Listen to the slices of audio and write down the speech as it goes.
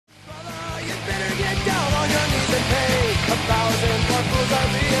Get down on your knees and pay 1,000 more fools are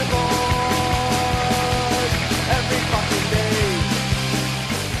being born every fucking day.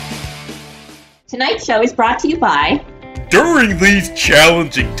 Tonight's show is brought to you by... During these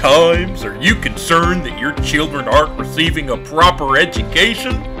challenging times, are you concerned that your children aren't receiving a proper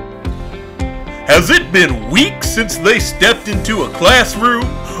education? Has it been weeks since they stepped into a classroom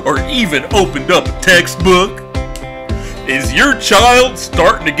or even opened up a textbook? Is your child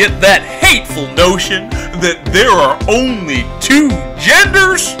starting to get that hateful notion that there are only two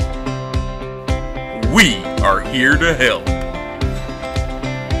genders? We are here to help.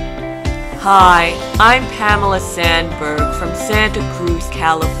 Hi, I'm Pamela Sandberg from Santa Cruz,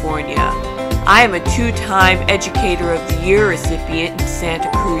 California. I am a two-time Educator of the Year recipient in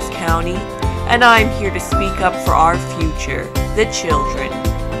Santa Cruz County, and I'm here to speak up for our future, the children.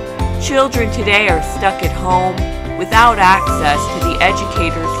 Children today are stuck at home without access to the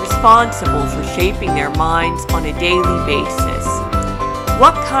educators responsible for shaping their minds on a daily basis.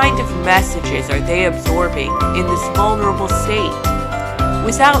 What kind of messages are they absorbing in this vulnerable state?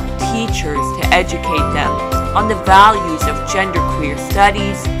 Without teachers to educate them on the values of genderqueer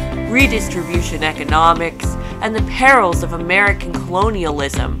studies, redistribution economics, and the perils of American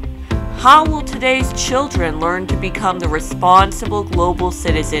colonialism, how will today's children learn to become the responsible global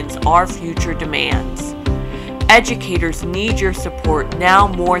citizens our future demands? Educators need your support now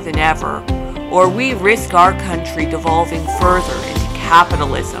more than ever, or we risk our country devolving further into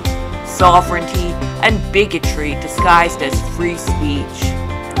capitalism, sovereignty, and bigotry disguised as free speech.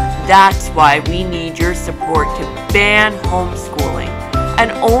 That's why we need your support to ban homeschooling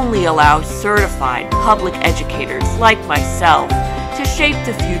and only allow certified public educators like myself to shape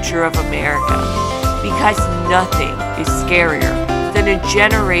the future of America. Because nothing is scarier than a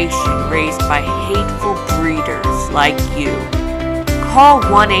generation raised by hateful breeders like you. Call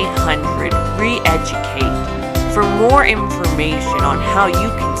 1-800-REEDUCATE for more information on how you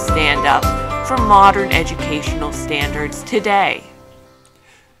can stand up for modern educational standards today.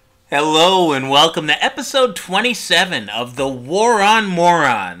 Hello and welcome to episode 27 of The War on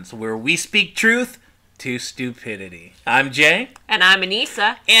Morons, where we speak truth to stupidity. I'm Jay. And I'm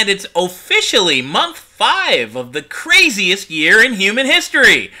Anissa. And it's officially month 5 of the craziest year in human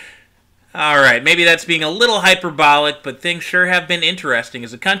history. Alright, maybe that's being a little hyperbolic, but things sure have been interesting as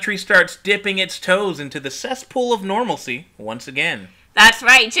the country starts dipping its toes into the cesspool of normalcy once again. That's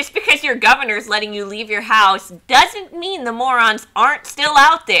right. Just because your governor's letting you leave your house doesn't mean the morons aren't still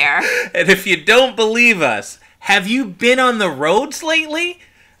out there. And if you don't believe us, have you been on the roads lately?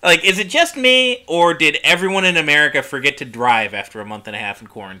 Like, is it just me, or did everyone in America forget to drive after a month and a half in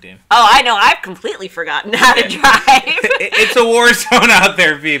quarantine? Oh, I know. I've completely forgotten how to drive. It's a war zone out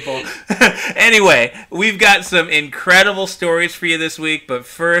there, people. Anyway, we've got some incredible stories for you this week, but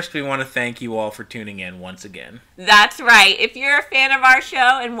first we want to thank you all for tuning in once again. That's right. If you're a fan of our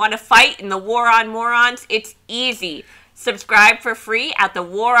show and want to fight in the War on Morons, it's easy. Subscribe for free at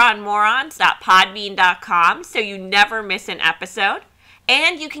thewaronmorons.podbean.com so you never miss an episode.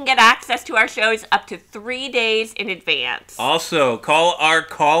 And you can get access to our shows up to 3 days in advance. Also, call our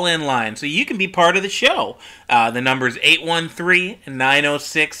call-in line so you can be part of the show. The number is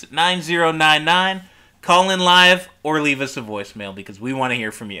 813-906-9099. Call in live or leave us a voicemail because we want to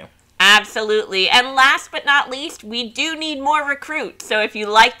hear from you. Absolutely. And last but not least, we do need more recruits. So if you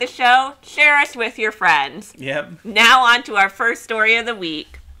like the show, share us with your friends. Yep. Now on to our first story of the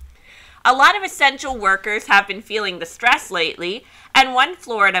week. A lot of essential workers have been feeling the stress lately, and one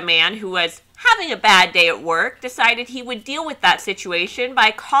Florida man who was having a bad day at work decided he would deal with that situation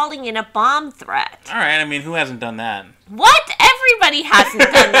by calling in a bomb threat. All right, I mean, who hasn't done that? What? Everybody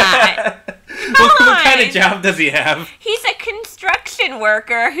hasn't done that. What kind of job does he have? He's a construction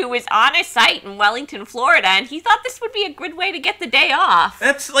worker who was on a site in Wellington, Florida, and he thought this would be a good way to get the day off.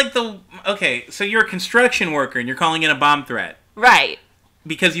 That's like okay, so you're a construction worker and you're calling in a bomb threat. Right.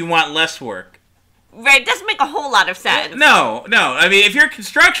 Because you want less work. Right, it doesn't make a whole lot of sense. No. I mean, if you're a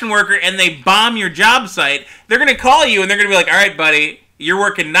construction worker and they bomb your job site, they're going to call you and they're going to be like, all right, buddy, you're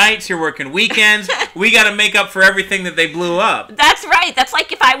working nights, you're working weekends, we got to make up for everything that they blew up. That's right. That's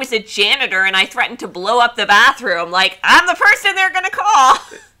like if I was a janitor and I threatened to blow up the bathroom. Like, I'm the person they're going to call.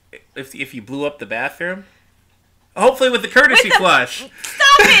 If you blew up the bathroom? Hopefully with the courtesy flush.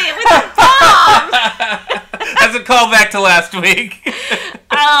 Stop it! With the bomb! That's a callback to last week.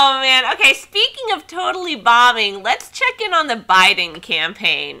 Oh, man. Okay, speaking of totally bombing, let's check in on the Biden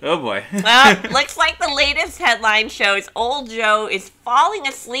campaign. Oh, boy. Well, looks like the latest headline shows old Joe is falling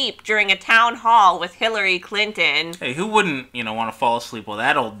asleep during a town hall with Hillary Clinton. Hey, who wouldn't, want to fall asleep while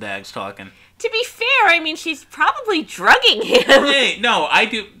that old dag's talking? To be fair, I mean, she's probably drugging him. Hey, no,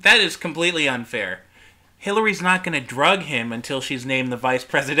 that is completely unfair. Hillary's not going to drug him until she's named the vice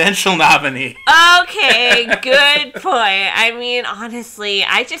presidential nominee. Okay, good point. I mean, honestly,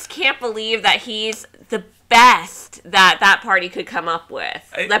 I just can't believe that he's the best that party could come up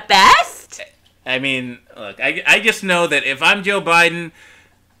with. The best? I mean, look, I just know that if I'm Joe Biden,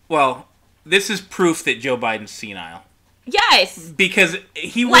 well, this is proof that Joe Biden's senile. Yes. Because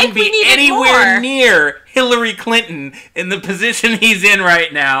he wouldn't be anywhere near Hillary Clinton in the position he's in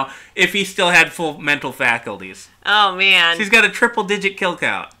right now if he still had full mental faculties. Oh, man. She's got a triple-digit kill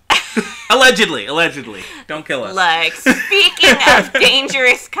count. Allegedly. Don't kill us. Look, speaking of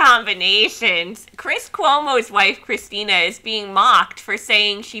dangerous combinations, Chris Cuomo's wife, Christina, is being mocked for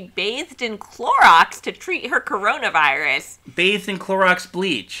saying she bathed in Clorox to treat her coronavirus. Bathed in Clorox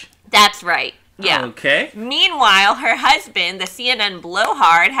bleach. That's right. Yeah. Okay. Meanwhile, her husband, the CNN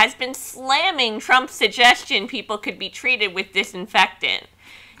blowhard, has been slamming Trump's suggestion people could be treated with disinfectant.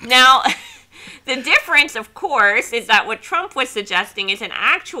 Now, the difference, of course, is that what Trump was suggesting is an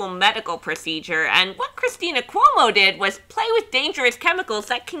actual medical procedure, and what Christina Cuomo did was play with dangerous chemicals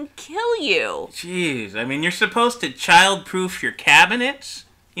that can kill you. Jeez, I mean, you're supposed to child-proof your cabinets?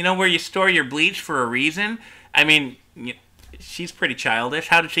 You know, where you store your bleach for a reason? I mean, she's pretty childish.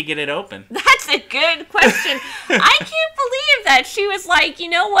 How did she get it open? That's a good question. I can't believe that she was like, you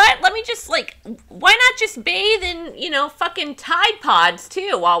know what? Let me just, like, why not just bathe in, fucking Tide Pods,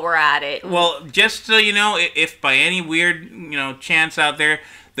 too, while we're at it? Well, just so you know, if by any weird, chance out there,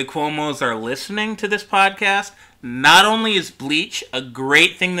 the Cuomos are listening to this podcast, not only is bleach a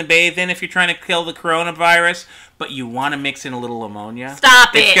great thing to bathe in if you're trying to kill the coronavirus, but you want to mix in a little ammonia. Stop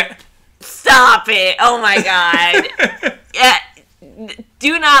it. Stop it. Oh, my God. Yeah.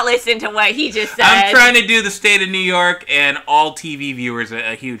 Do not listen to what he just said. I'm trying to do the state of New York and all TV viewers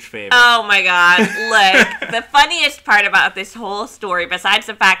a huge favor. Oh my God. Look, the funniest part about this whole story, besides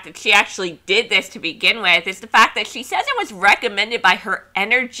the fact that she actually did this to begin with, is the fact that she says it was recommended by her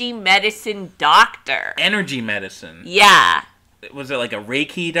energy medicine doctor. Energy medicine? Yeah. Was it like a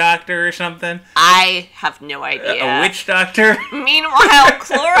Reiki doctor or something? I have no idea. A witch doctor? Meanwhile,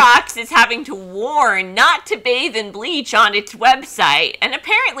 Clorox is having to warn not to bathe in bleach on its website. And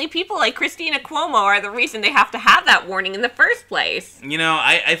apparently people like Christina Cuomo are the reason they have to have that warning in the first place.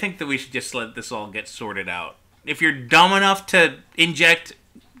 I think that we should just let this all get sorted out. If you're dumb enough to inject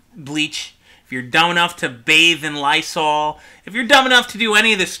bleach, if you're dumb enough to bathe in Lysol, if you're dumb enough to do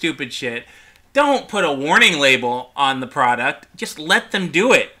any of this stupid shit, don't put a warning label on the product. Just let them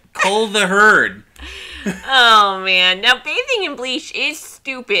do it. Cull the herd. Oh, man. Now, bathing in bleach is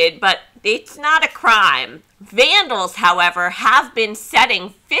stupid, but it's not a crime. Vandals, however, have been setting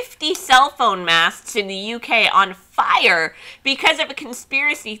 50 cell phone masts in the UK on fire because of a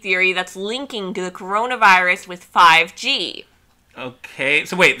conspiracy theory that's linking the coronavirus with 5G. Okay.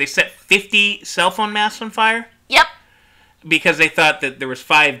 So wait, they set 50 cell phone masts on fire? Yep. Because they thought that there was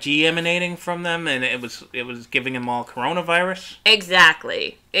 5G emanating from them, and it was giving them all coronavirus?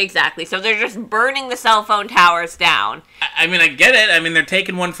 Exactly. So they're just burning the cell phone towers down. I mean, I get it. I mean, they're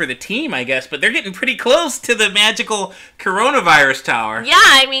taking one for the team, I guess, but they're getting pretty close to the magical coronavirus tower. Yeah,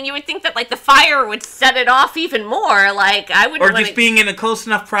 I mean, you would think that, like, the fire would set it off even more. Like, I wouldn't Or just being in a close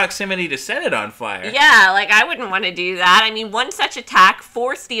enough proximity to set it on fire. Yeah, like, I wouldn't want to do that. I mean, one such attack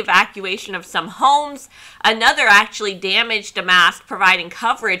forced the evacuation of some homes. Another actually damaged a mast providing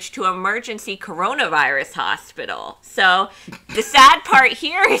coverage to an emergency coronavirus hospital. So, the sad part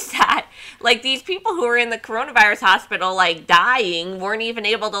here is that, like, these people who were in the coronavirus hospital, like, dying, weren't even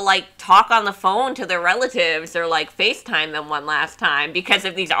able to, like, talk on the phone to their relatives or, like, FaceTime them one last time because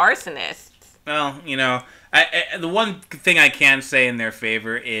of these arsonists. Well, the one thing I can say in their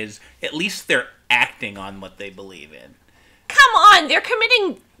favor is at least they're acting on what they believe in. Come on, they're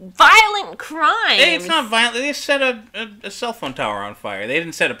committing violent crimes. Hey, it's not violent. They set a cell phone tower on fire. They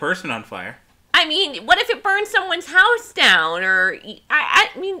didn't set a person on fire. I mean, what if it burns someone's house down? Or, I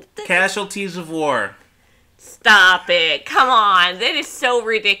mean... Casualties of war. Stop it. Come on. That is so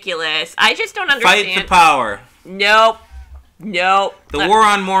ridiculous. I just don't understand. Fight the power. Nope. The war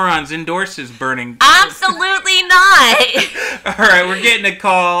on morons endorses burning. Absolutely not. All right, we're getting a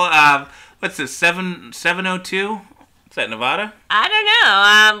call. What's this, 702? Is that Nevada? I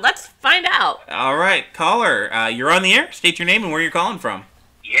don't know. Let's find out. All right, caller. You're on the air. State your name and where you're calling from.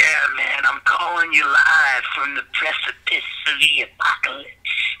 Yeah, man, I'm calling you live from the precipice of the apocalypse.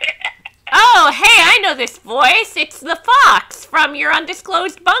 Oh, hey, I know this voice. It's the Fox from your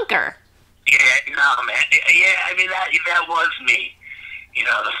undisclosed bunker. Yeah, no, man. Yeah, I mean, that was me. you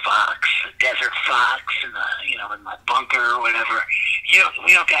know, the fox, the desert fox, and you know, in my bunker or whatever.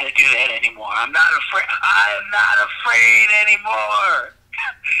 We don't got to do that anymore. I'm not afraid anymore.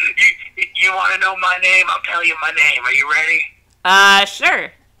 You want to know my name? I'll tell you my name. Are you ready?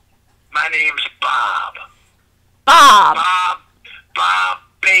 Sure. My name's Bob. Bob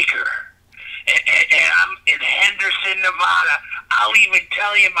Baker. And I'm in Henderson, Nevada. I'll even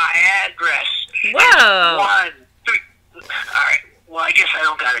tell you my address. Whoa. 1, 3. All right. Well, I guess I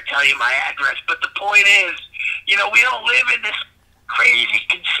don't got to tell you my address, but the point is, you know, we don't live in this crazy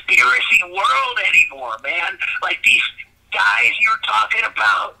conspiracy world anymore, man. Like these guys you were talking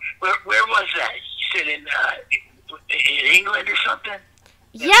about. Where was that? You said in England or something?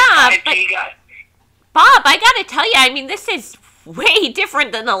 Yeah, but Bob, I gotta tell you, I mean, this is way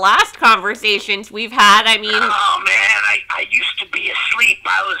different than the last conversations we've had. I mean... Oh, man, I used to be asleep.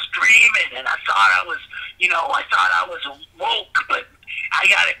 I was dreaming, and I thought I was, you know, woke, but I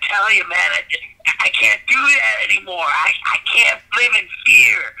gotta tell you, man, I can't do that anymore. I can't live in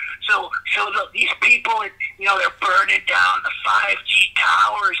fear. So these people, you know, they're burning down the 5G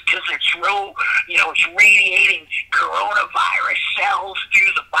towers because it's radiating coronavirus cells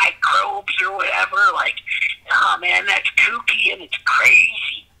through the microbes or whatever. Like, oh man, that's kooky and it's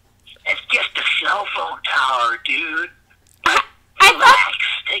crazy. It's just a cell phone tower, dude. Relax,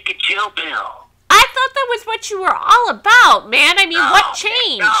 take a chill pill. I thought that was what you were all about, man. I mean, what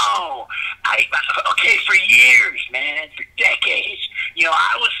changed? No, okay, for years, man, for decades, you know,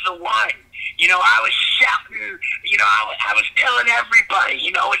 I was the one. You know, I was shouting, you know, I was telling everybody,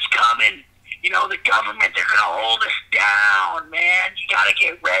 you know, it's coming. You know, the government, they're going to hold us down, man. You got to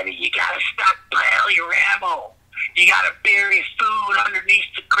get ready. You got to stockpile your ammo. You got to bury food underneath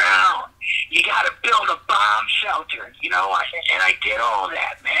the ground. You got to build a bomb shelter, you know, and I did all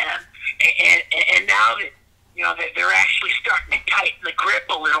that, man. And now that, you know, that they're actually starting to tighten the grip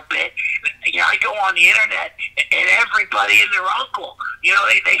a little bit, you know, I go on the internet and everybody and their uncle, you know,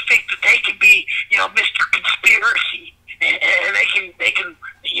 they think that they can be, you know, Mr. Conspiracy, and they can,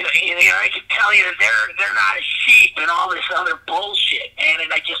 you know, I can tell you that they're not a sheep and all this other bullshit, man.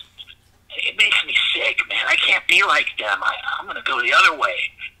 And it makes me sick, man. I can't be like them. I'm gonna go the other way.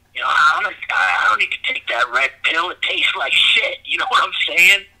 You know, I don't need to take that red pill. It tastes like shit. You know what I'm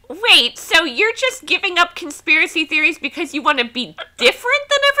saying? Wait, so you're just giving up conspiracy theories because you want to be different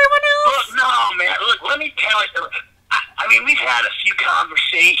than everyone else? Look, no, man. Look, let me tell you. I mean, we've had a few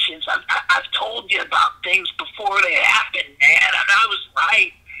conversations. I've told you about things before they happened, man. And I was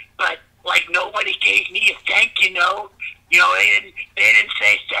right, but like nobody gave me a thank you note. You know, they didn't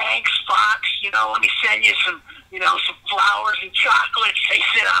say thanks, Fox. You know, let me send you some, you know, some flowers and chocolates. They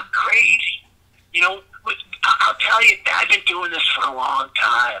said I'm crazy. You know, I'll tell you, I've been doing this for a long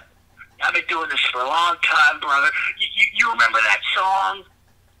time. I've been doing this for a long time, brother. You remember that song?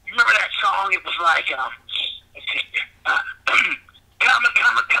 You remember that song? It was like, come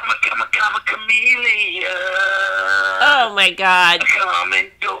a chameleon. Oh my God. Come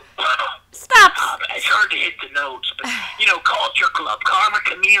and go. Stop. It's hard to hit the notes, but, you know, Culture Club, Karma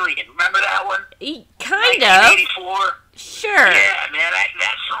Chameleon. Remember that one? Kind of. 1984? Sure. Yeah, man,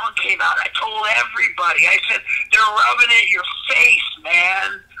 that song came out. I told everybody. I said, they're rubbing it in your face,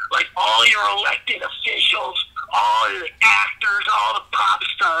 man. Like all your elected officials, all the actors, all the pop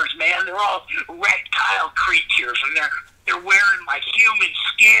stars, man. They're all reptile creatures, and they're wearing my human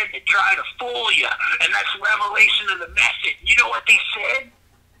skin to try to fool you. And that's revelation of the message. You know what they said?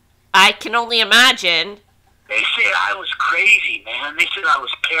 I can only imagine. They said I was crazy, man. They said I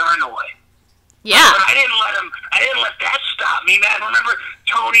was paranoid. Yeah. But I didn't let that stop me, man. Remember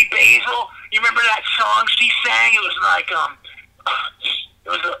Tony Basil? You remember that song she sang? It was like,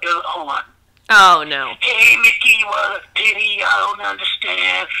 hold on. Oh, no. Hey, Mickey, what a pity, I don't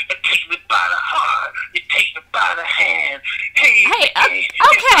understand. You take me by the heart, you take me by the hand. Hey, Mickey,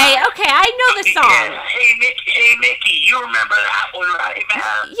 okay, I know the song. Yeah. Hey, Mickey, you remember that one, right,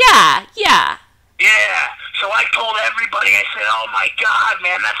 man? Yeah. Yeah, so I told everybody, I said, oh my God,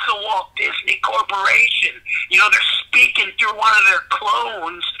 man, that's the Walt Disney Corporation. You know, they're speaking through one of their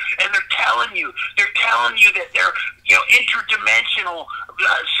clones, and they're telling you that they're, you know, interdimensional,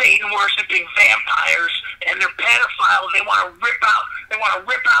 Satan-worshipping vampires, and they're pedophiles. They want to rip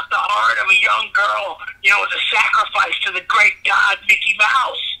out the heart of a young girl, you know, as a sacrifice to the great god Mickey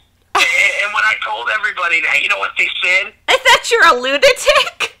Mouse. And when I told everybody that, you know what they said? I thought you're a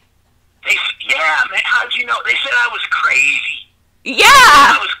lunatic. Yeah, man, how'd you know? They said I was crazy. Yeah.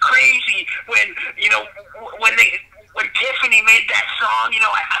 I was crazy when, you know, when Tiffany made that song, you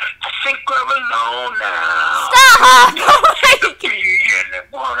know, I think we're alone now. Stop!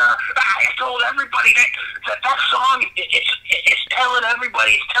 I told everybody that song, it's telling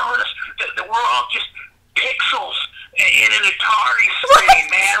everybody, it's telling us that we're all just pixels in an Atari screen,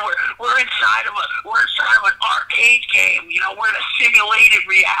 man. We're inside of an arcade game. You know, we're in a simulated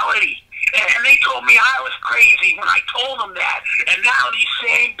reality. And they told me I was crazy when I told them that. And now these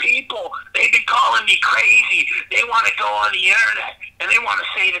same people, they've been calling me crazy. They want to go on the internet and they want to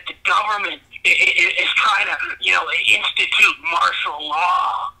say that the government is trying to, you know, institute martial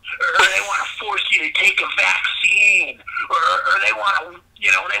law, or they want to force you to take a vaccine, or they want to,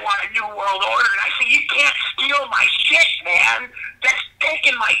 you know, they want a new world order. And I say, you can't steal my shit, man. That's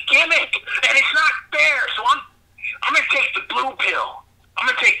taking my gimmick, and it's not fair. So I'm gonna take the blue pill. I'm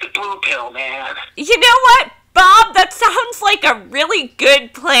gonna take the blue pill, man. You know what, Bob? That sounds like a really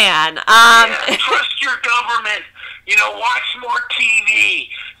good plan. Yeah, trust your government. You know, watch more TV.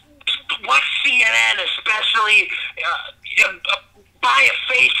 Watch CNN, especially. Buy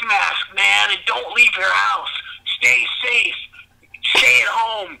a face mask, man, and don't leave your house. Stay safe. Stay at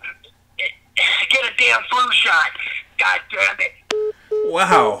home. Get a damn flu shot. God damn it.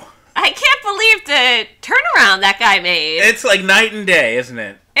 Wow. I can't believe the turnaround that guy made. It's like night and day, isn't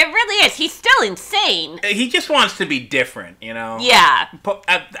it? It really is. He's still insane. He just wants to be different, you know? Yeah.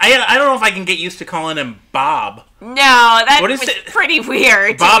 I don't know if I can get used to calling him Bob. No, that What was is it? pretty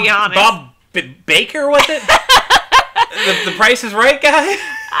weird, Bob, to be honest. Bob Baker, was it? the Price is Right guy?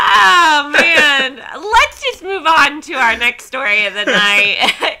 Oh, man. Let's just move on to our next story of the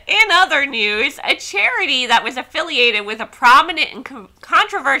night. In other news, a charity that was affiliated with a prominent and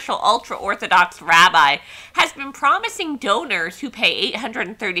controversial ultra-Orthodox rabbi has been promising donors who pay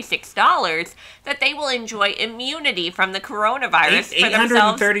 $836 that they will enjoy immunity from the coronavirus for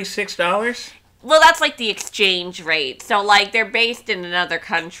themselves. $836? Well, that's like the exchange rate. So, like, they're based in another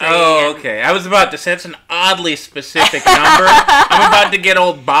country. Oh, okay. I was about to say, that's an oddly specific number. I'm about to get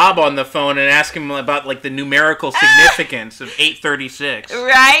old Bob on the phone and ask him about, like, the numerical significance of 836.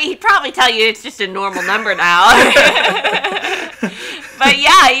 Right? He'd probably tell you it's just a normal number now. But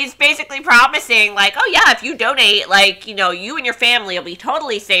yeah, he's basically promising, like, oh yeah, if you donate, like, you know, you and your family will be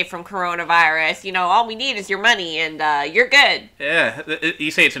totally safe from coronavirus. You know, all we need is your money and you're good. Yeah.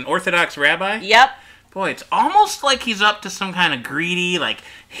 You say it's an Orthodox rabbi? Yep. Boy, it's almost like he's up to some kind of greedy, like,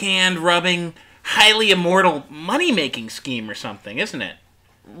 hand-rubbing, highly immortal money-making scheme or something, isn't it?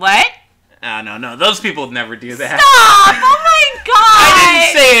 What? Oh, no. Those people would never do that. Stop! Oh my god! I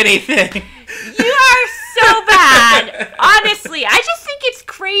didn't say anything. You are so bad. Honestly, I just think it's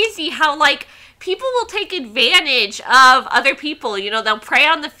crazy how, like, people will take advantage of other people. You know, they'll prey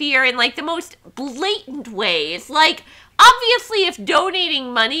on the fear in, like, the most blatant ways. Like, obviously, if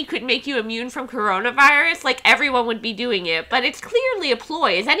donating money could make you immune from coronavirus, like, everyone would be doing it. But it's clearly a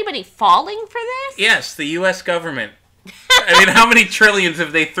ploy. Is anybody falling for this? Yes, the U.S. government. I mean, how many trillions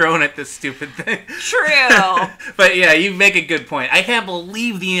have they thrown at this stupid thing? True. But yeah, you make a good point. I can't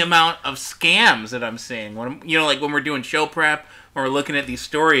believe the amount of scams that I'm seeing. When, you know, like when we're doing show prep, or we're looking at these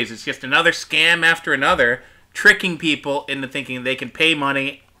stories, it's just another scam after another, tricking people into thinking they can pay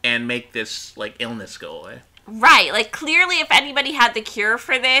money and make this, like, illness go away. Right. Like, clearly, if anybody had the cure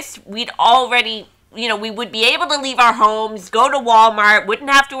for this, we'd already... You know, we would be able to leave our homes, go to Walmart,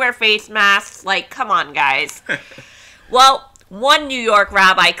 wouldn't have to wear face masks. Like, come on, guys. Well, one New York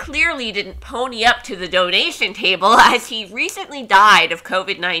rabbi clearly didn't pony up to the donation table as he recently died of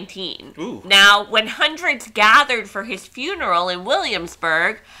COVID-19. Ooh. Now, when hundreds gathered for his funeral in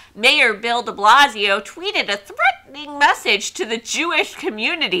Williamsburg, Mayor Bill de Blasio tweeted a threatening message to the Jewish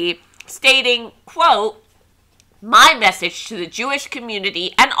community stating, quote, "My message to the Jewish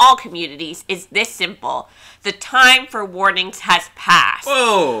community and all communities is this simple. The time for warnings has passed.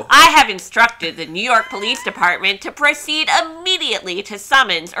 Whoa! I have instructed the New York Police Department to proceed immediately to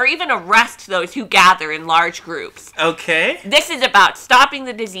summons or even arrest those who gather in large groups. Okay. This is about stopping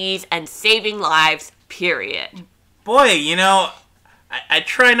the disease and saving lives, period." Boy, you know, I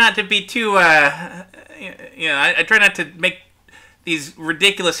try not to be too, you know, I try not to make these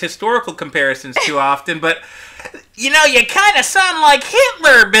ridiculous historical comparisons too often, but, you know, you kind of sound like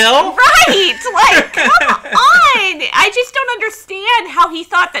Hitler, Bill. Right! Like, come on! I just don't understand how he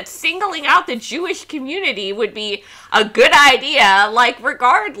thought that singling out the Jewish community would be a good idea, like,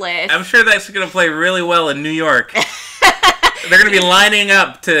 regardless. I'm sure that's going to play really well in New York. They're going to be lining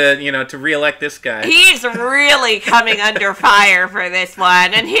up to, you know, to re-elect this guy. He's really coming under fire for this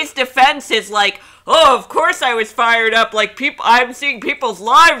one, and his defense is like, oh, of course I was fired up, like, I'm seeing people's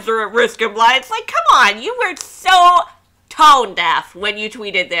lives are at risk and blah. It's like, come on, you were so tone deaf when you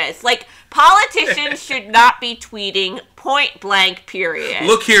tweeted this. Like, politicians should not be tweeting point blank, period.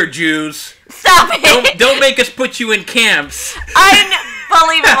 Look here, Jews. Stop it. Don't make us put you in camps.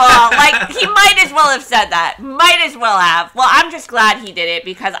 Unbelievable. Like, he might as well have said that. Might as well have. Well, I'm just glad he did it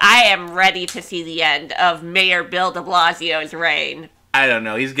because I am ready to see the end of Mayor Bill de Blasio's reign. I don't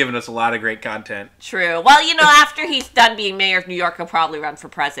know. He's given us a lot of great content. True. Well, after he's done being mayor of New York, he'll probably run for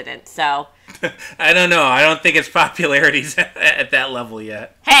president, so... I don't know. I don't think his popularity's at that level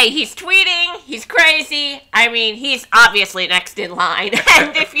yet. Hey, he's tweeting. He's crazy. I mean, he's obviously next in line.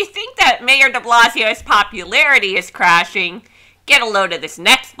 And if you think that Mayor de Blasio's popularity is crashing, get a load of this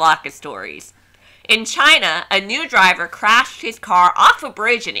next block of stories. In China, a new driver crashed his car off a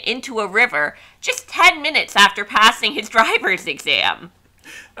bridge and into a river just 10 minutes after passing his driver's exam.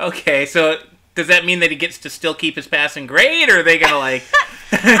 Okay, so does that mean that he gets to still keep his passing grade, or are they going to, like...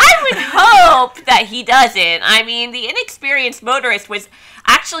 I would hope that he doesn't. I mean, the inexperienced motorist was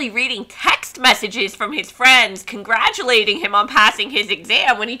actually reading text messages from his friends congratulating him on passing his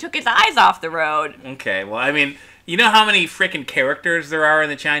exam when he took his eyes off the road. Okay, well, I mean... You know how many frickin' characters there are in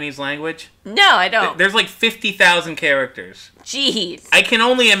the Chinese language? No, I don't. There's like 50,000 characters. Jeez. I can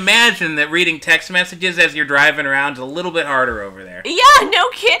only imagine that reading text messages as you're driving around is a little bit harder over there. Yeah, no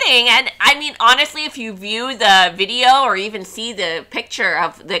kidding. And I mean, honestly, if you view the video or even see the picture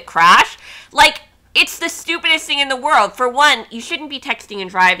of the crash, like, it's the stupidest thing in the world. For one, you shouldn't be texting and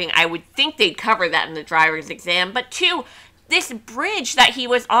driving. I would think they'd cover that in the driver's exam. But two, this bridge that he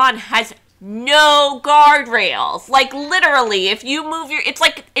was on has no guardrails. Like, literally, if you move it's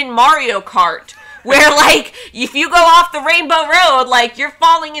like in Mario Kart, where, like, if you go off the Rainbow Road, like, you're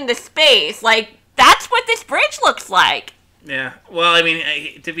falling into space. Like, that's what this bridge looks like. Yeah, well, I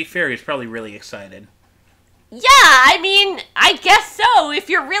mean, to be fair, he's probably really excited. Yeah, I mean, I guess so. If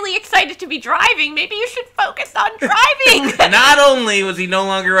you're really excited to be driving, maybe you should focus on driving. Not only was he no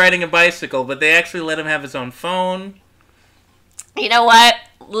longer riding a bicycle, but they actually let him have his own phone. You know what?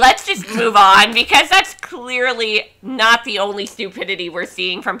 Let's just move on, because that's clearly not the only stupidity we're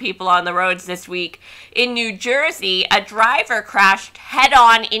seeing from people on the roads this week. In New Jersey, a driver crashed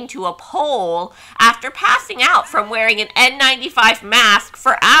head-on into a pole after passing out from wearing an N95 mask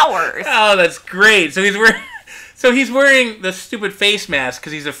for hours. Oh, that's great. So he's wearing the stupid face mask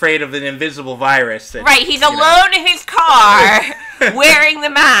because he's afraid of an invisible virus. Right, he's alone in his car wearing the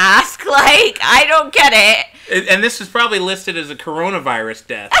mask. Like, I don't get it. And this is probably listed as a coronavirus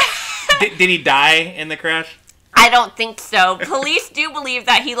death. Did he die in the crash? I don't think so. Police do believe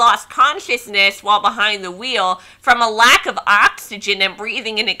that he lost consciousness while behind the wheel from a lack of oxygen and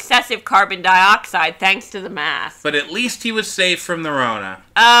breathing in excessive carbon dioxide thanks to the mask. But at least he was safe from the Rona.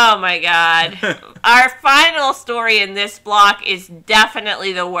 Oh my God. Our final story in this block is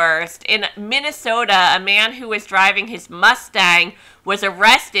definitely the worst. In Minnesota, a man who was driving his Mustang was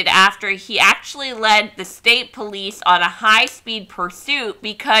arrested after he actually led the state police on a high-speed pursuit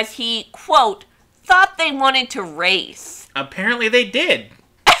because he, quote, thought they wanted to race. Apparently they did.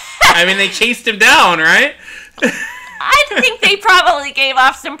 I mean, they chased him down, right? I think they probably gave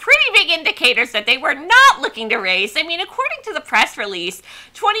off some pretty big indicators that they were not looking to race. I mean, according to the press release,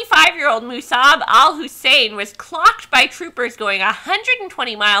 25-year-old Musab Al-Hussein was clocked by troopers going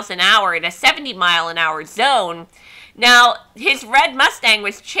 120 miles an hour in a 70-mile-an-hour zone. Now, his red Mustang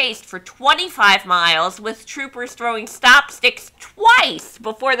was chased for 25 miles with troopers throwing stop sticks twice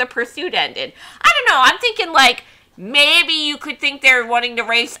before the pursuit ended. I don't know, I'm thinking, like, maybe you could think they're wanting to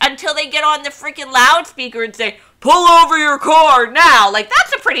race until they get on the freaking loudspeaker and say, pull over your car now. Like,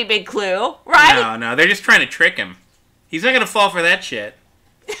 that's a pretty big clue, right? No, they're just trying to trick him. He's not going to fall for that shit.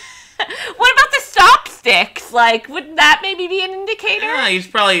 What about the stop sticks? Like, wouldn't that maybe be an indicator? Yeah, he's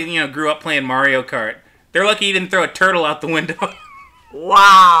probably, grew up playing Mario Kart. They're lucky he didn't throw a turtle out the window.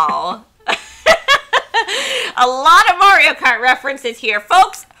 Wow. A lot of Mario Kart references here.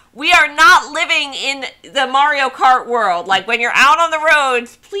 Folks, we are not living in the Mario Kart world. Like, when you're out on the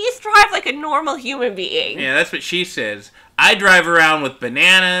roads, please drive like a normal human being. Yeah, that's what she says. I drive around with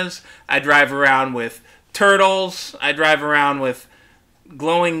bananas. I drive around with turtles. I drive around with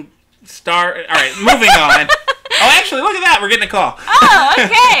glowing star... All right, moving on. Oh, actually, look at that. We're getting a call. Oh,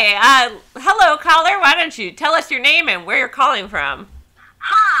 okay. Hello, caller. Why don't you tell us your name and where you're calling from?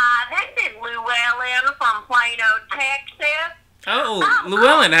 Hi, this is LueEllen from Plano, Texas. Oh,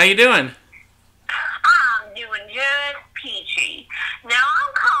 LueEllen, how you doing? I'm doing just peachy. Now,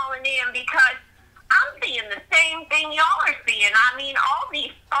 I'm calling in because I'm seeing the same thing y'all are seeing. I mean, all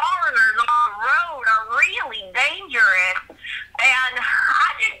these foreigners on the road are really dangerous, and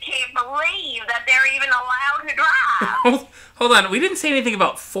I just can't believe that they're even allowed to drive. Hold on, we didn't say anything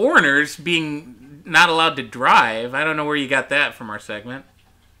about foreigners being not allowed to drive. I don't know where you got that from our segment.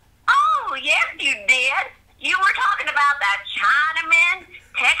 Oh, yes, you did. You were talking about that Chinaman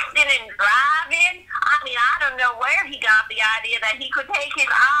texting and driving. I mean, I don't know where he got the idea that he could take his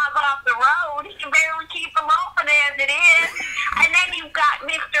eyes off the road. He can barely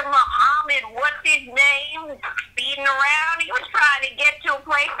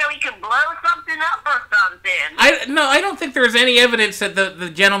there's any evidence that the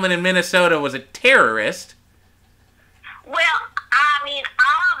gentleman in Minnesota was a terrorist. Well, I mean,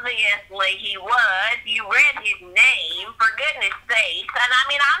 obviously he was. You read his name, for goodness sakes. And I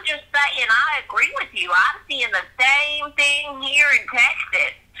mean, I'm just saying, I agree with you. I'm seeing the same thing here in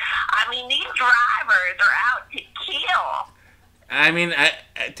Texas. I mean, these drivers are out to kill. I mean,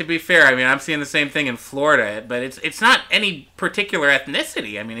 to be fair, I mean, I'm seeing the same thing in Florida, but it's not any particular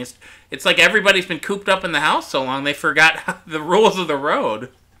ethnicity. I mean, it's like everybody's been cooped up in the house so long they forgot the rules of the road.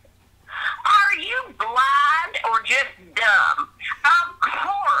 Are you blind or just dumb? Of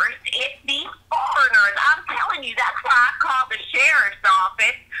course, it's these foreigners. I'm telling you, that's why I called the sheriff's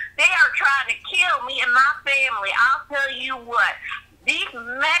office. They are trying to kill me and my family. I'll tell you what. These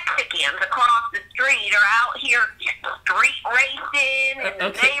Mexicans across the street are out here street racing in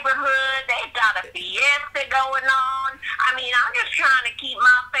the neighborhood. They've got a fiesta going on. I mean, I'm just trying to keep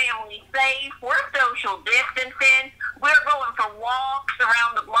my family safe. We're social distancing. We're going for walks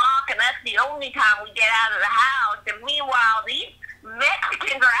around the block, and that's the only time we get out of the house. And meanwhile, these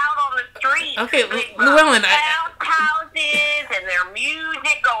Mexicans are out on the street. Okay, with LueEllen, houses and their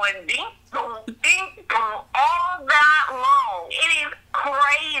music going ding, dong, all that long. It is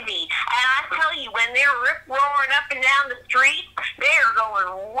crazy. And I tell you, when they're rip-roaring up and down the street, they're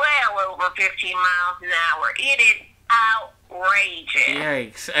going well over 15 miles an hour. It is outrageous.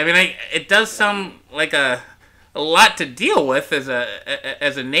 Yikes! I mean, it does sound like a lot to deal with as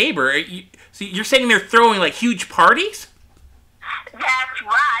a neighbor. So you're saying they're throwing like huge parties? That's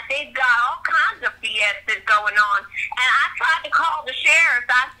right. They've got all kinds of fiestas going on. And I tried to call the sheriff.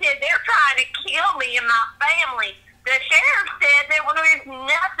 I said, they're trying to kill me and my family. The sheriff said there was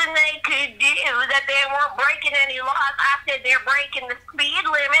nothing they could do, that they weren't breaking any laws. I said, they're breaking the speed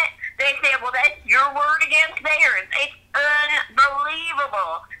limit. They said, well, that's your word against theirs. It's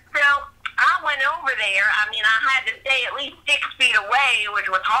unbelievable. So I went over there. I mean, I had to stay at least 6 feet away, which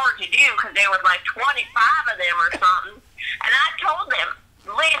was hard to do because there was like 25 of them or something. And I told them,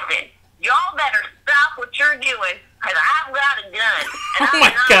 listen, y'all better stop what you're doing, because I've got a gun, and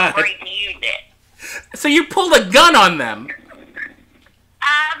I'm not afraid to use it. So you pulled a gun on them?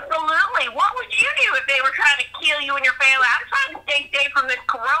 Absolutely. What would you do if they were trying to kill you and your family? I'm trying to stay safe from this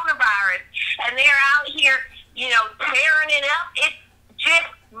coronavirus, and they're out here, tearing it up. It's just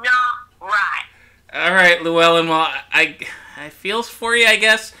not right. All right, LueEllen, well, I feels for you, I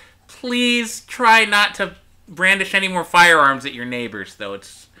guess. Please try not to brandish any more firearms at your neighbors, though.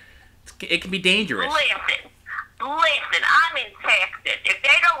 It can be dangerous. Listen, I'm in Texas. If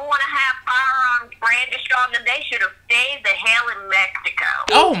they don't want to have firearms brandished on them, they should have stayed the hell in Mexico.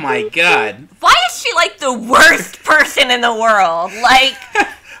 Oh my God. Why is she like the worst person in the world? Like,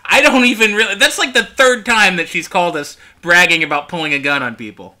 I don't even really... That's like the third time that she's called us bragging about pulling a gun on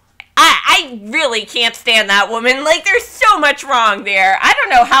people. I really can't stand that woman. Like, there's so much wrong there. I don't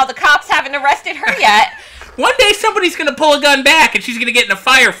know how the cops haven't arrested her yet. One day somebody's going to pull a gun back and she's going to get in a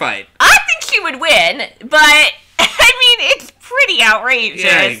firefight. I think she would win, but, I mean, it's pretty outrageous.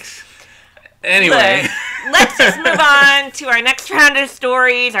 Yikes. Anyway. Look, let's just move on to our next round of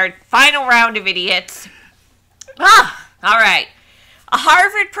stories, our final round of idiots. All right. A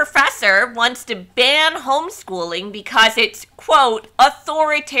Harvard professor wants to ban homeschooling because it's, quote,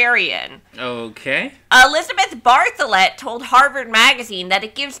 authoritarian. Okay. Elizabeth Bartholet told Harvard Magazine that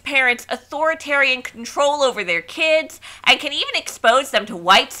it gives parents authoritarian control over their kids and can even expose them to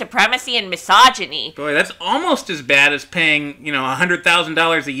white supremacy and misogyny. Boy, that's almost as bad as paying,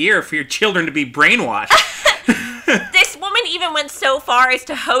 $100,000 a year for your children to be brainwashed. This woman even went so far as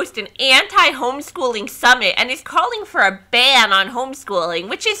to host an anti-homeschooling summit and is calling for a ban on homeschooling,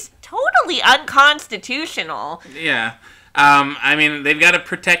 which is totally unconstitutional. Yeah. I mean, they've got to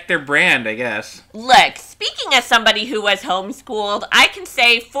protect their brand, I guess. Look, speaking as somebody who was homeschooled, I can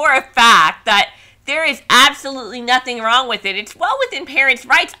say for a fact that there is absolutely nothing wrong with it. It's well within parents'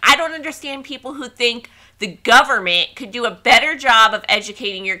 rights. I don't understand people who think the government could do a better job of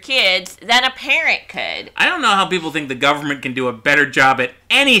educating your kids than a parent could. I don't know how people think the government can do a better job at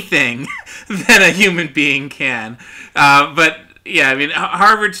anything than a human being can. But, yeah, I mean,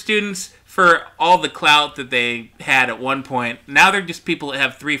 Harvard students, for all the clout that they had at one point, now they're just people that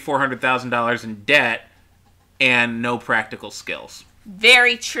have $300,000-$400,000 in debt and no practical skills.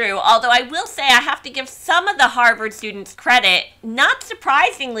 Very true. Although I will say I have to give some of the Harvard students credit. Not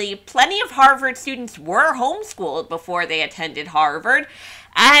surprisingly, plenty of Harvard students were homeschooled before they attended Harvard.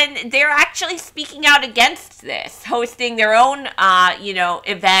 And they're actually speaking out against this, hosting their own,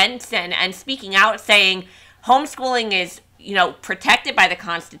 events and speaking out saying homeschooling is, protected by the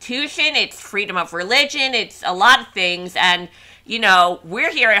Constitution. It's freedom of religion. It's a lot of things. And,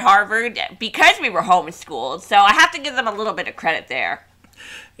 we're here at Harvard because we were homeschooled, so I have to give them a little bit of credit there.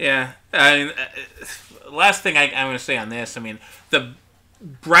 Yeah. Last thing I'm going to say on this, the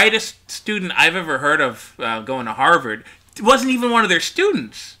brightest student I've ever heard of going to Harvard wasn't even one of their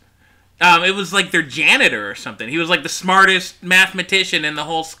students. It was like their janitor or something. He was like the smartest mathematician in the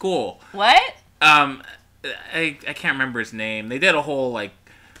whole school. What? I can't remember his name. They did a whole, I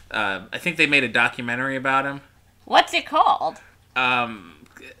think they made a documentary about him. What's it called?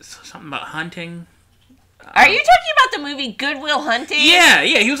 Something about hunting. Are you talking about the movie Good Will Hunting? Yeah,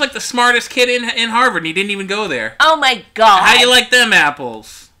 he was like the smartest kid in Harvard, and he didn't even go there. Oh my god. How you like them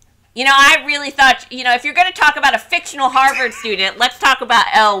apples? I really thought, if you're going to talk about a fictional Harvard student, let's talk about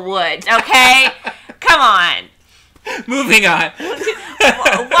Elle Woods, okay? Come on. Moving on.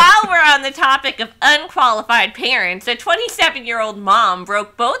 While we're on the topic of unqualified parents, a 27-year-old mom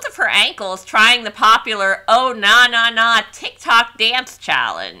broke both of her ankles trying the popular Oh Na Na Na TikTok dance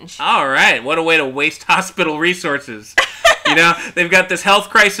challenge. All right, what a way to waste hospital resources. They've got this health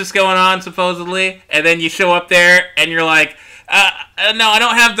crisis going on, supposedly, and then you show up there and you're like, no, I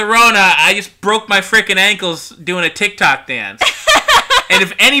don't have the Rona. I just broke my frickin' ankles doing a TikTok dance. And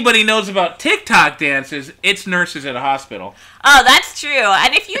if anybody knows about TikTok dances, it's nurses at a hospital. Oh, that's true.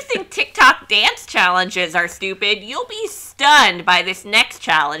 And if you think TikTok dance challenges are stupid, you'll be stunned by this next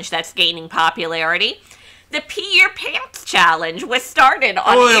challenge that's gaining popularity. The Pee Your Pants Challenge was started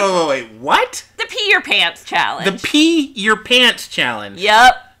on Wait, what? The Pee Your Pants Challenge. The Pee Your Pants Challenge?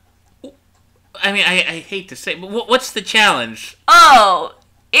 Yep. I hate to say, but what's the challenge? Oh,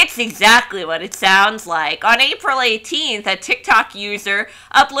 it's exactly what it sounds like. On April 18th, a TikTok user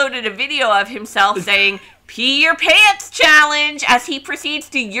uploaded a video of himself saying, Pee Your Pants Challenge, as he proceeds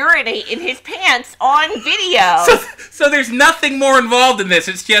to urinate in his pants on video. So there's nothing more involved in this.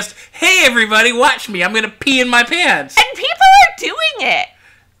 It's just, hey, everybody, watch me. I'm going to pee in my pants. And people are doing it.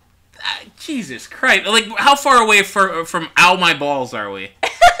 Jesus Christ. How far away from Ow My Balls are we?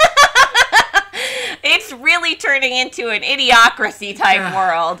 It's really turning into an idiocracy type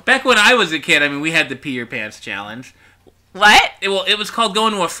world. Back when I was a kid, we had the Pee Your Pants Challenge. What? It was called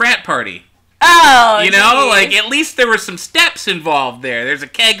going to a frat party. Oh, geez. At least there were some steps involved there. There's a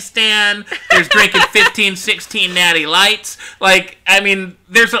keg stand. There's drinking 15, 16 Natty Lights.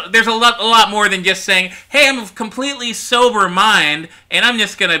 There's a lot more than just saying, hey, I'm of completely sober mind, and I'm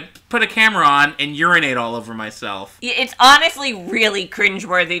just going to put a camera on and urinate all over myself. It's honestly really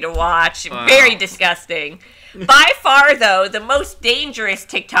cringeworthy to watch. Very disgusting. By far, though, the most dangerous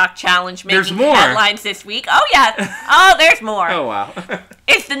TikTok challenge making headlines this week. Oh, yeah. Oh, there's more. Oh, wow.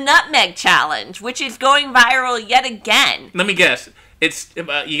 It's the Nutmeg Challenge, which is going viral yet again. Let me guess. It's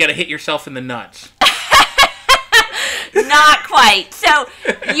you got to hit yourself in the nuts. Not quite. So,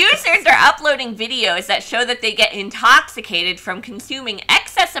 users are uploading videos that show that they get intoxicated from consuming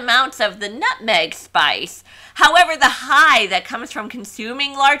excess amounts of the nutmeg spice. However, the high that comes from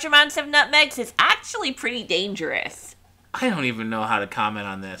consuming large amounts of nutmegs is actually pretty dangerous. I don't even know how to comment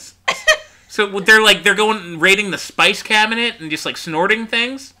on this. So they're going raiding the spice cabinet and just snorting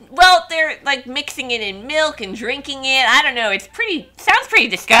things? Well, they're mixing it in milk and drinking it. I don't know. Sounds pretty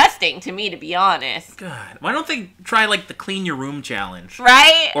disgusting to me, to be honest. God, why don't they try the clean your room challenge?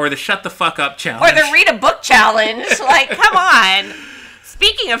 Right? Or the shut the fuck up challenge? Or the read a book challenge. Come on.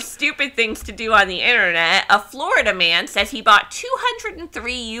 Speaking of stupid things to do on the internet, a Florida man says he bought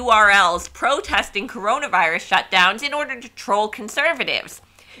 203 URLs protesting coronavirus shutdowns in order to troll conservatives.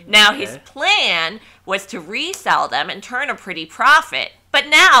 Now, his plan was to resell them and turn a pretty profit. But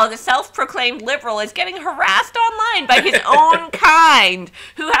now, the self-proclaimed liberal is getting harassed online by his own kind,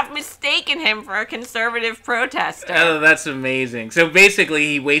 who have mistaken him for a conservative protester. Oh, that's amazing. So basically,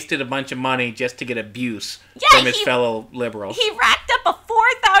 he wasted a bunch of money just to get abuse from his fellow liberals. He racked up a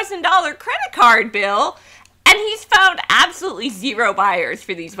 $4,000 credit card bill, and he's found absolutely zero buyers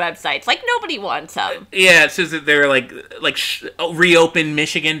for these websites. Nobody wants them. Yeah, it says that they're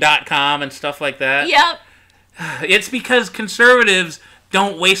reopenmichigan.com and stuff like that. Yep. It's because conservatives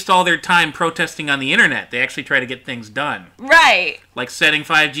don't waste all their time protesting on the internet. They actually try to get things done. Right. Like setting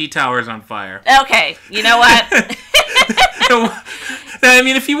 5G towers on fire. Okay, you know what?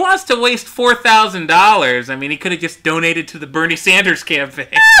 If he wants to waste $4,000, he could have just donated to the Bernie Sanders campaign.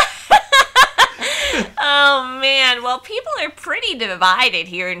 Oh, man. Well, people are pretty divided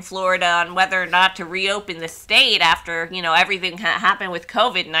here in Florida on whether or not to reopen the state after, everything happened with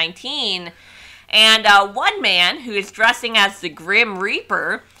COVID-19. And one man, who is dressing as the Grim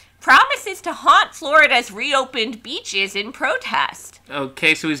Reaper, promises to haunt Florida's reopened beaches in protest.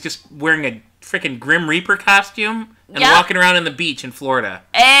 Okay, so he's just wearing a freaking Grim Reaper costume and Yep. walking around in the beach in Florida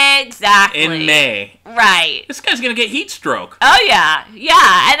Exactly. in May. Right. This guy's gonna get heat stroke. Oh, yeah.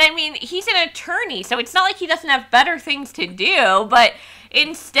 Yeah, and I mean, he's an attorney, so it's not like he doesn't have better things to do, but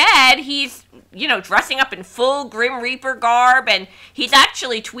instead, he's, dressing up in full Grim Reaper garb, and he's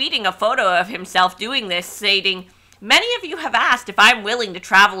actually tweeting a photo of himself doing this, stating, "Many of you have asked if I'm willing to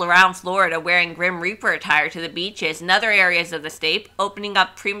travel around Florida wearing Grim Reaper attire to the beaches and other areas of the state opening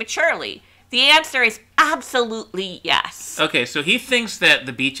up prematurely. The answer is absolutely yes." Okay, so he thinks that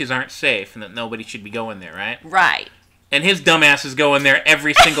the beaches aren't safe and that nobody should be going there, right? Right. And his dumbass is going there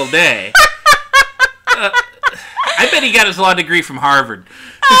every single day. I bet he got his law degree from Harvard.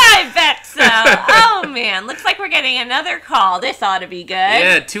 I bet so. Oh, man. Looks like we're getting another call. This ought to be good.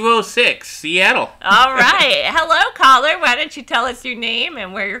 Yeah, 206, Seattle. All right. Hello, caller. Why don't you tell us your name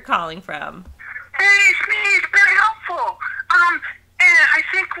and where you're calling from? Hey, it's me. It's very helpful. And I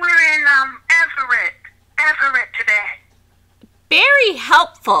think we're in Everett today. Very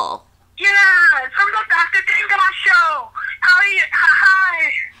helpful. Yeah, from the Dr. Dingo show. How are you?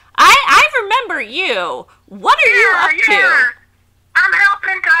 Hi. I remember you. What are you up to? I'm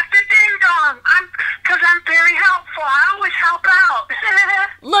helping Dr. Ding Dong. Because I'm very helpful. I always help out.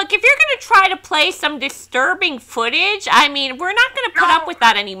 Look, if you're going to try to play some disturbing footage, I mean, we're not going to put up with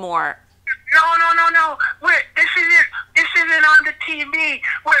that anymore. No. This isn't on the TV.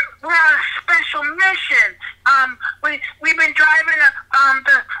 We're on a special mission. We've been driving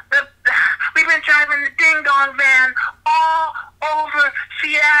the Ding Dong van all over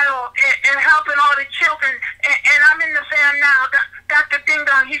Seattle and helping all the children. And I'm in the van now. Dr. Ding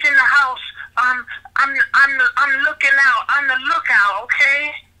Dong, he's in the house. I'm looking out. I'm the lookout.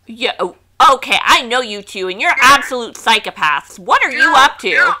 Okay. Yeah. Okay, I know you two, and you're absolute psychopaths. What are you up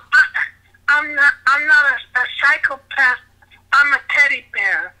to? No, I'm not a psychopath. I'm a teddy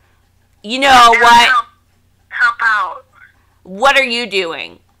bear. You know And what? Help out. What are you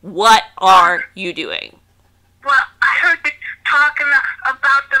doing? What are you doing? Well, I heard you talking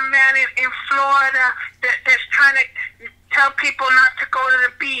about the man in Florida that's trying to tell people not to go to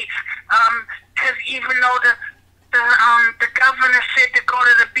the beach. Because even though the governor said to go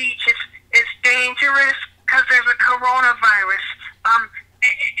to the beach, it's dangerous because there's a coronavirus.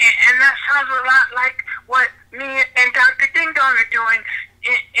 And that sounds a lot like what me and Dr. Ding Dong are doing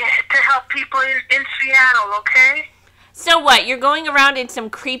to help people in Seattle, okay? So what, you're going around in some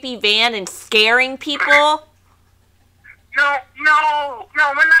creepy van and scaring people? No,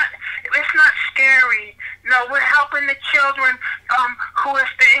 we're not. It's not scary. No, we're helping the children who, if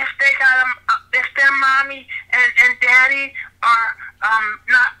their mommy and daddy are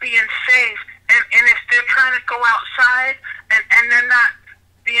not being safe, and if they're trying to go outside and they're not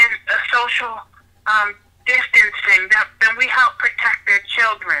being social distancing, then we help protect their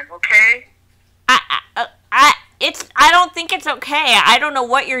children. Okay. I don't think it's okay. I don't know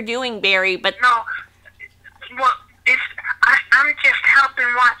what you're doing, Barry, but No, well, I'm just helping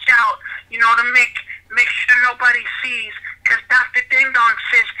watch out, to make sure nobody sees. Because Dr. Ding Dong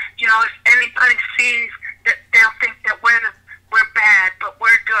says, if anybody sees, that they'll think that we're bad, but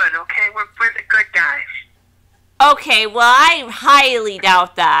we're good. Okay, we're the good guys. okay, well, I highly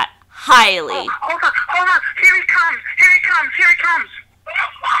doubt that. Highly. Oh, hold on. Here he comes.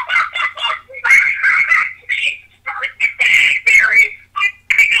 Barry,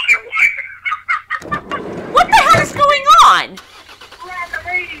 What the hell is going on? we're on the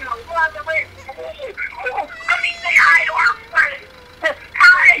radio. Let me say hi to our friend.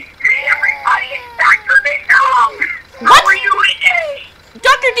 Hi, everybody. It's Dr. Ding Dong. What? How are you today?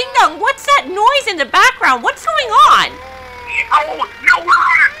 Dr. Ding Dong, what's that noise in the background? What's going on? Oh, no, we're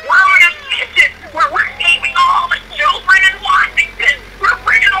on a mission.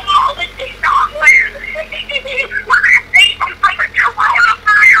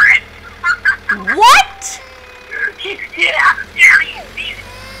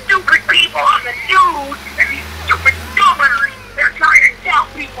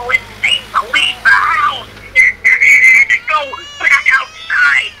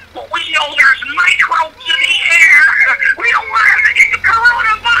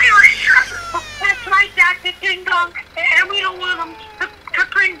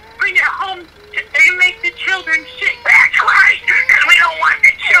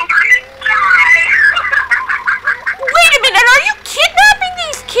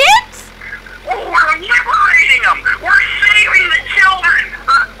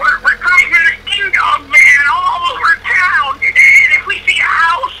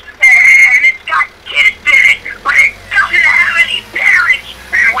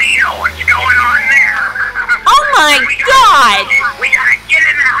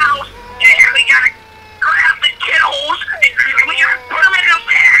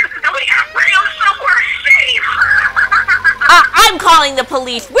 I'm calling the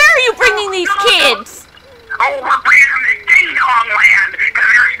police. Where are you bringing these kids? Oh, we're bringing them to Ding Dong Land, because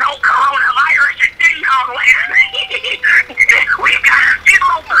there's no coronavirus in Ding Dong Land. We've got a 0%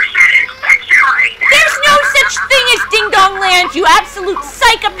 infection rate. There's no such thing as Ding Dong Land, you absolute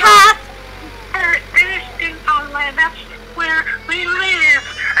psychopath. This Ding Dong Land, that's where we live.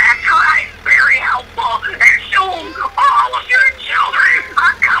 That's right, very helpful. And soon, all of your children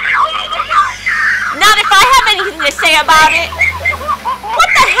are coming home with us. Not if I have anything to say about it. What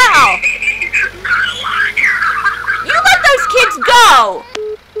the hell? You let those kids go!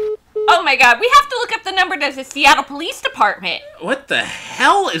 Oh my god, we have to look up the number to the Seattle Police Department. What the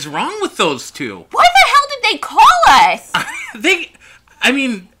hell is wrong with those two? Why the hell did they call us?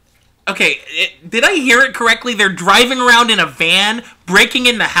 Did I hear it correctly? They're driving around in a van, breaking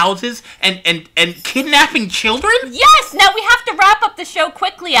into houses, and kidnapping children? Yes, now we have to wrap up the show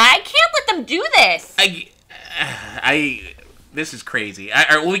quickly. I can't let them do this. This is crazy.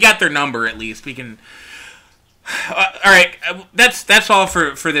 We got their number at least. We can... Alright, that's all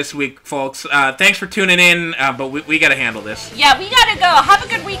for this week, folks. Thanks for tuning in, but we gotta handle this. Yeah, we gotta go. Have a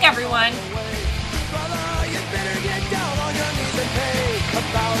good week, everyone. Brother, you better get down on your knees and pay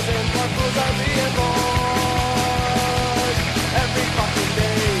 1,000 more fools are being born.